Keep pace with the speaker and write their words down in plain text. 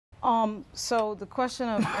So the question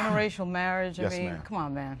of interracial marriage, I mean, come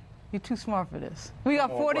on, man. You're too smart for this. We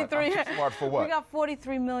got 43. I'm too smart for what? We got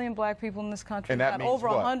 43 million black people in this country. And that we got means over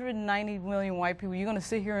what? 190 million white people. You're going to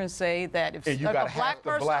sit here and say that if a black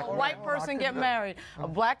person and a white person get married, a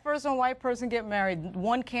black person and a white person get married,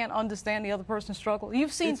 one can't understand the other person's struggle.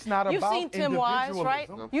 You've seen Tim Wise, right?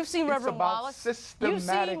 You've seen Reverend Wallace. You've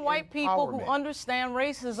seen white people who understand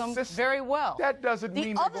racism very well. That doesn't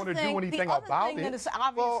mean they're going to do anything about it. The other thing that is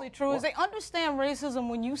obviously true is they understand racism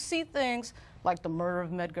when you see things like the murder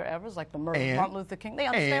of Medgar Evers, like the murder of Martin Luther King. They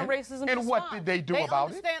understand racism just And what did they do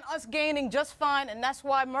about it? They understand us gaining just fine, and that's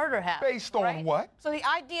why murder happened. Based on what? So the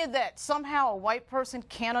idea that somehow a white person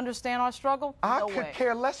can't understand our struggle, I could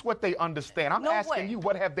care less what they understand. I'm asking you,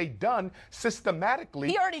 what have they done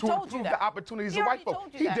systematically to improve the opportunities of white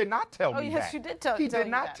folks? He did not tell me that. Yes, you did tell me that. He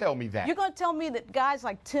did not tell me that. You're going to tell me that guys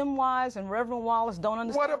like Tim Wise and Reverend Wallace don't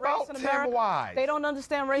understand race in America? What about Tim Wise? They don't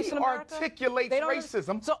understand race in America? He articulates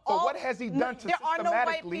racism, so what has he done to systematically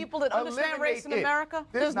white people that understand race in America?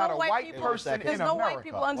 There's not a white person in America. There's no white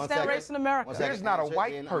people understand race in America. There's not a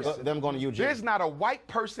white person. There's not a white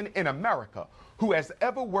person in America who has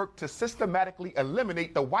ever worked to systematically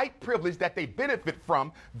eliminate the white privilege that they benefit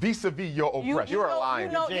from vis-a-vis your oppression. You're lying.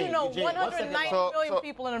 You know 190 million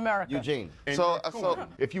people in America. Eugene. So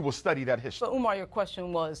if you will study that history. But Umar, your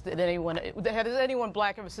question was, has anyone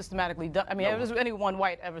black ever systematically done, I mean, has anyone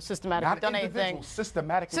white ever systematically done anything?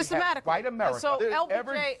 Systematically. White America. So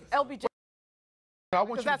LBJ,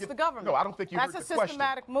 that's the government. No, I don't think you heard the question. That's a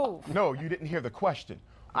systematic move. No, you didn't hear the question.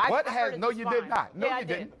 No, you did not. No, you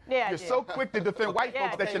didn't. You're so quick to defend white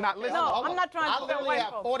folks that you're not listening. No, I'm not trying to defend white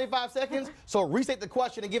folks. I literally have 45 seconds, so restate the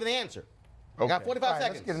question and give an answer. I got 45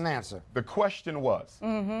 seconds. Let's get an answer. The question was,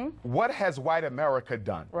 what has white America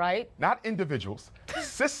done? Right. Not individuals.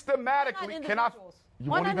 Systematically. You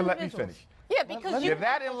won't even let me finish. Yeah, because you're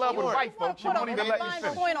that in love with white folks, you won't even let me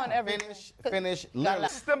finish. Point on everything. Finish.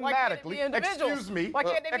 Systematically. Excuse me. Why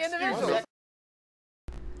can't they be individuals?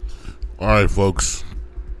 All right, folks.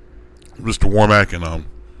 Mr. Warmack, and I'm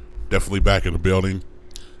definitely back in the building.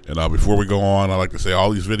 And before we go on, I'd like to say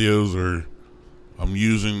all these videos I'm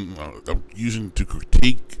using to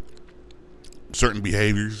critique certain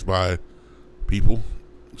behaviors by people.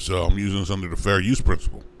 So I'm using this under the fair use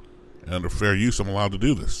principle. And under fair use, I'm allowed to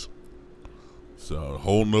do this. So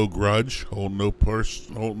hold no grudge, hold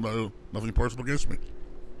nothing personal against me.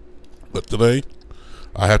 But today,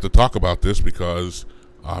 I have to talk about this because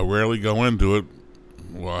I rarely go into it.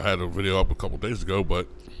 Well, I had a video up a couple days ago, but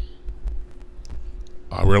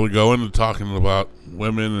I rarely go into talking about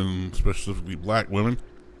women and specifically black women.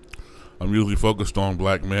 I'm usually focused on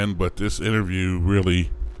black men, but this interview really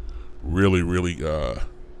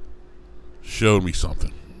showed me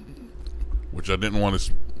something, which I didn't want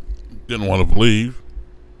to believe,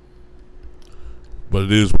 but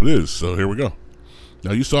it is what it is. So here we go.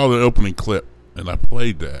 Now you saw the opening clip, and I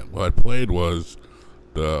played that. What I played was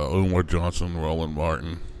the Umar Johnson, Roland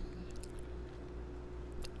Martin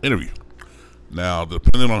interview. Now,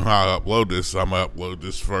 depending on how I upload this, I'm going to upload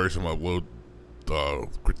this first. I'm going to upload the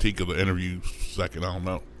critique of the interview second. I don't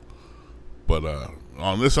know. But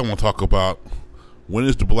on this, I'm going to talk about when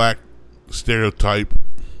is the black stereotype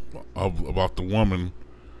about the woman,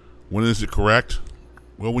 when is it correct?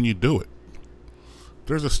 Well, when you do it.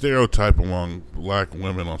 There's a stereotype among black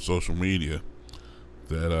women on social media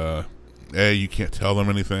that A, you can't tell them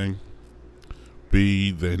anything.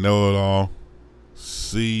 B, they know it all.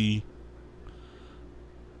 C,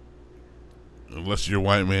 unless you're a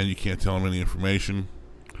white man, you can't tell them any information.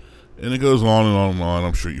 And it goes on and on and on.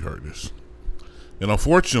 I'm sure you heard this. And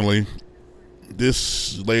unfortunately,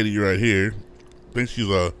 this lady right here thinks she's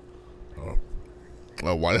a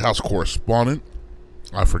White House correspondent.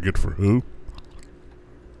 I forget for who.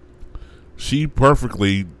 She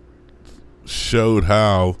perfectly showed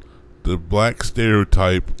how the black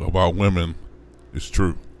stereotype about women is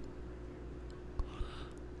true.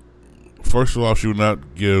 First of all, she would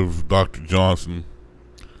not give Dr. Johnson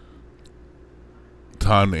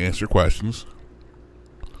time to answer questions.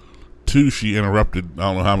 2, she interrupted I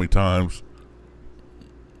don't know how many times.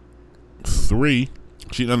 3,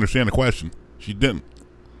 she didn't understand the question. She didn't.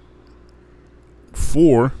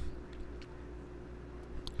 4,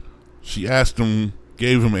 she asked him,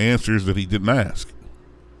 gave him answers that he didn't ask.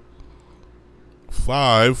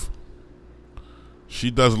 5,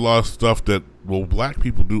 she does a lot of stuff that black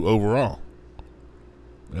people do overall,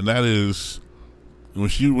 and that is when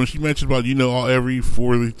she mentioned about every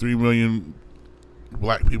 43 million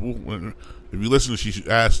black people. If you listen, she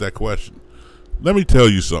asked that question. Let me tell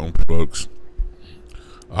you something, folks.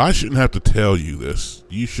 I shouldn't have to tell you this.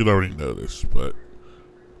 You should already know this, but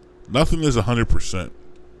Nothing is 100%.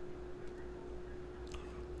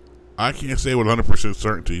 I can't say with 100%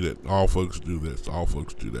 certainty that all folks do this, all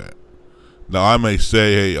folks do that. Now, I may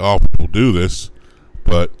say, hey, all people do this,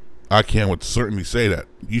 but I can't with certainty say that.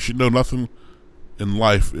 You should know nothing in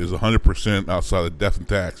life is 100% outside of death and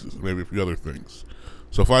taxes, maybe a few other things.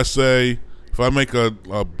 So if I make a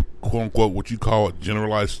quote-unquote, what you call a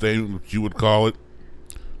generalized statement, what you would call it,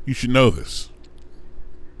 you should know this.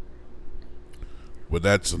 But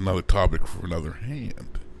that's another topic for another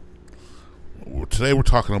hand. Today we're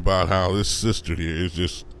talking about how this sister here is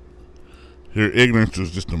just, her ignorance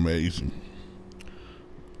is just amazing.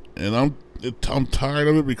 And I'm tired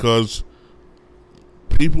of it because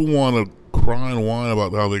people want to cry and whine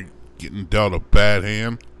about how they're getting dealt a bad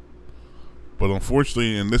hand. But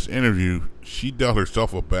unfortunately, in this interview, she dealt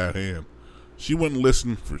herself a bad hand. She wouldn't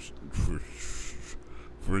listen for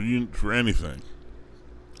anything.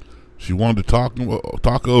 She wanted to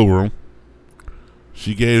talk over him.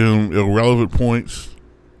 She gave him irrelevant points.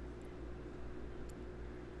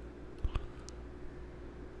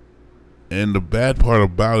 And the bad part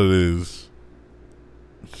about it is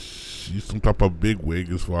she's some type of bigwig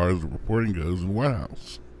as far as the reporting goes in the White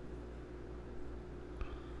House.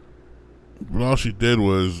 But all she did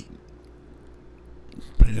was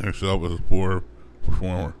paint herself as a poor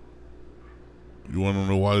performer. You want to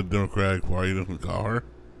know why the Democratic Party doesn't call her?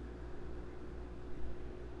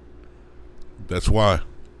 That's why.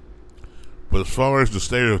 But as far as the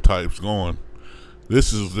stereotypes going,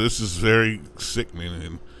 this is very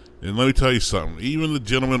sickening. And let me tell you something. Even the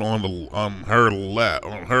gentleman on her left,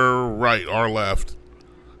 on her right, our left,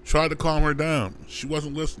 tried to calm her down. She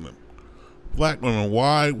wasn't listening. Black women,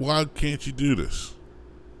 why can't you do this?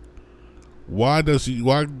 Why do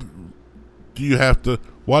you have to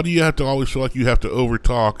always feel like you have to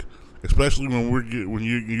overtalk, especially when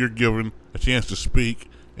you're given a chance to speak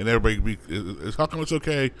and everybody how come it's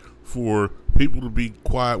okay for people to be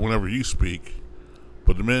quiet whenever you speak,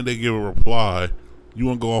 but the minute they give a reply, you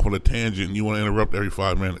want to go off on a tangent and you want to interrupt every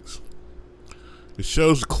 5 minutes? It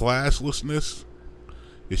shows classlessness.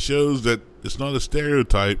 It shows that it's not a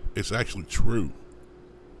stereotype, it's actually true.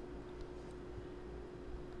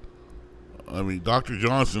 I mean, Dr.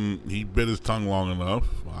 Johnson, he bit his tongue long enough.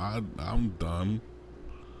 I'm done.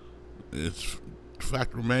 It's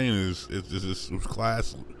fact remains it's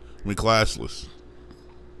classless.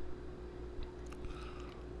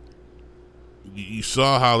 You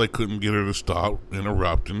saw how they couldn't get her to stop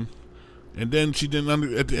interrupting, and then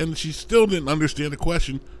at the end she still didn't understand the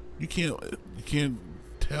question. You can't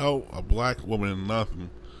tell a black woman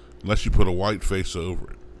nothing unless you put a white face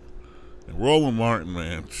over it. And Roland Martin,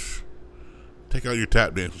 man, take out your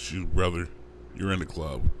tap dancing shoes, brother. You're in the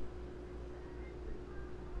club.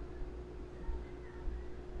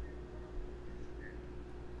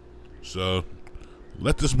 So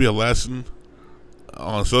let this be a lesson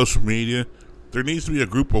on social media. There needs to be a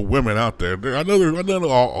group of women out there. I know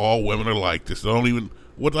all women are like this.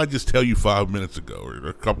 What did I just tell you 5 minutes ago or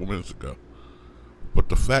a couple minutes ago? But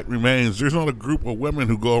the fact remains, there's not a group of women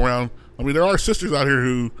who go around. I mean, there are sisters out here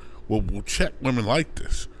who will check women like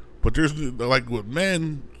this. But there's, like with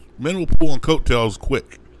men will pull on coattails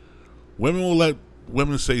quick. Women will let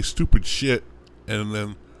women say stupid shit and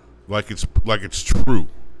then like it's true.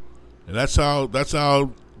 And that's how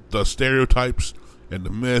the stereotypes and the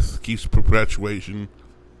myth keeps perpetuation.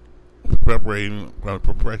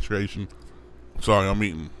 Sorry, I'm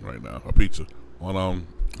eating right now a pizza on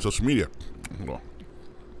social media. Hold on.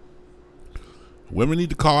 Women need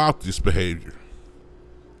to call out this behavior,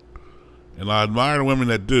 and I admire the women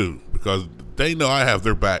that do, because they know I have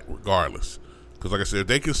their back regardless. Because like I said, if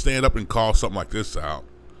they can stand up and call something like this out,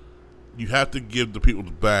 you have to give the people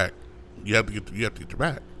the back. You have to get your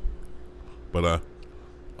back. But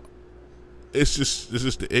it's just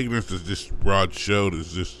the ignorance that this broad showed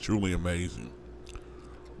is just truly amazing.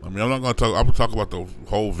 I mean, I'm going to talk about the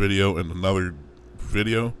whole video in another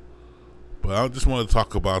video, but I just want to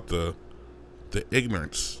talk about the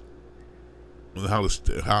ignorance and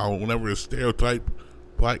how whenever it's stereotype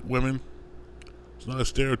black women, it's not a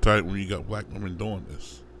stereotype when you got black women doing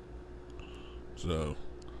this. So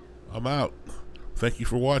I'm out. Thank you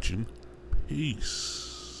for watching. Peace.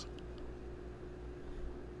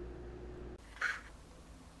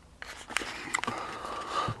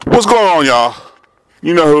 What's going on, y'all?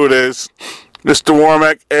 You know who it is. Mr.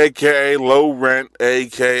 Warmack, a.k.a. Low Rent,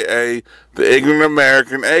 a.k.a. The Ignorant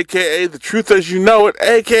American, a.k.a. The Truth As You Know It,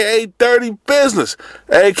 a.k.a. Dirty Business,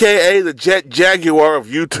 a.k.a. The Jet Jaguar of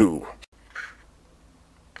YouTube.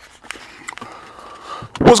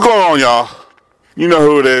 What's going on, y'all? You know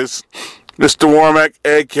who it is. Mr. Womack,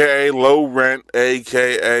 a.k.a. Low Rent,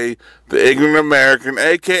 a.k.a. The Ignorant American,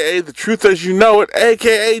 a.k.a. The Truth As You Know It,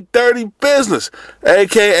 a.k.a. Dirty Business,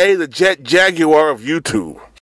 a.k.a. The Jet Jaguar of YouTube.